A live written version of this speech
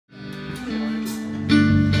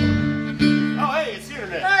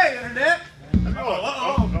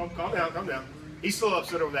He's still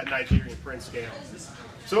upset over that Nigerian Prince scam.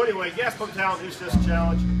 So anyway, Gas Pump Talent is just a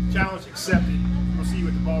challenge. Challenge accepted. We'll see you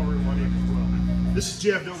at the ballroom on April 12th. This is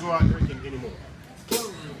Jeff. Don't go out drinking anymore.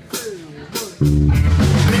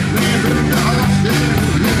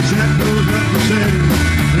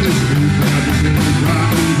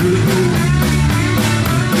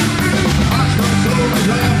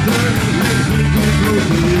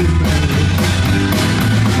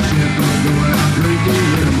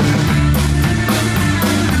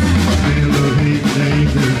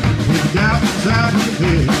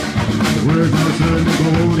 We're gonna turn the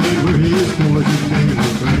gold where his poison name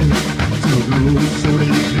is friend. So gold, so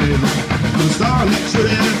they say, the starlight should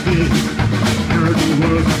have been. Everything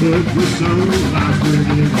was put with some life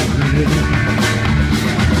within the head.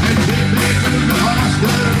 And they take to the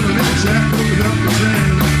hospital, and the chap goes up the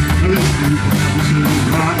sand. Let's do this is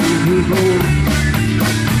rotten to gold.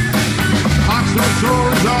 Oxford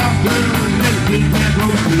shores off down, and keep that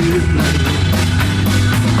road to his bed.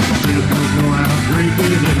 Just don't go out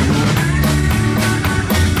drinking anymore.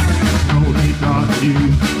 You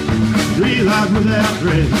realize without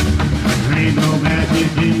dread, there ain't no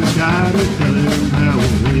magic in the sky to tell him how we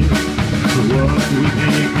live. For what we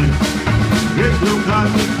can't get, there's no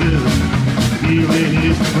cosmic bill. Feeling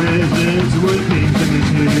his presence with things in his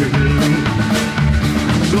here hill.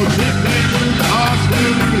 So take that to the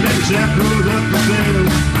Austin, and the chap goes up the sail,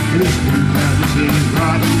 and it's too bad to see him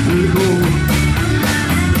riding to the gold.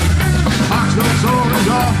 Oxnard soul is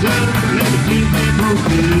often, and the keep it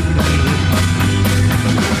posted.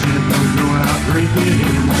 Don't go out drinking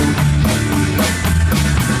anymore.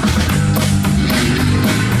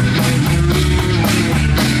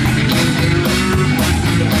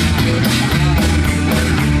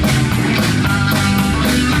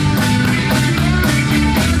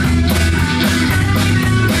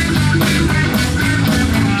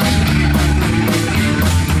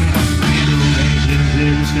 Nations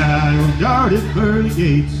in the sky will guard at pearly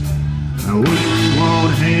gates. I wouldn't want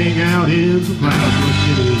to hang out in some clouds much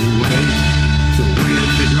anyway. So when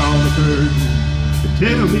they draw the curtain and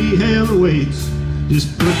tell me hell awaits, just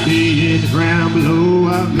put me in the ground below,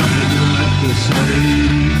 I've nothing left to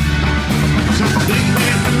say. So take me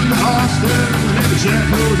through the Austin, and the chap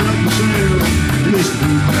goes up the sail, and this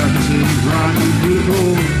blue cloud is riding through the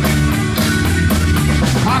gold.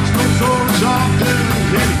 Oxford swords often,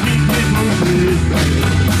 and the keep me close to his bed.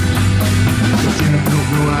 But Jeff don't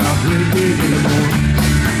go out drinking anymore.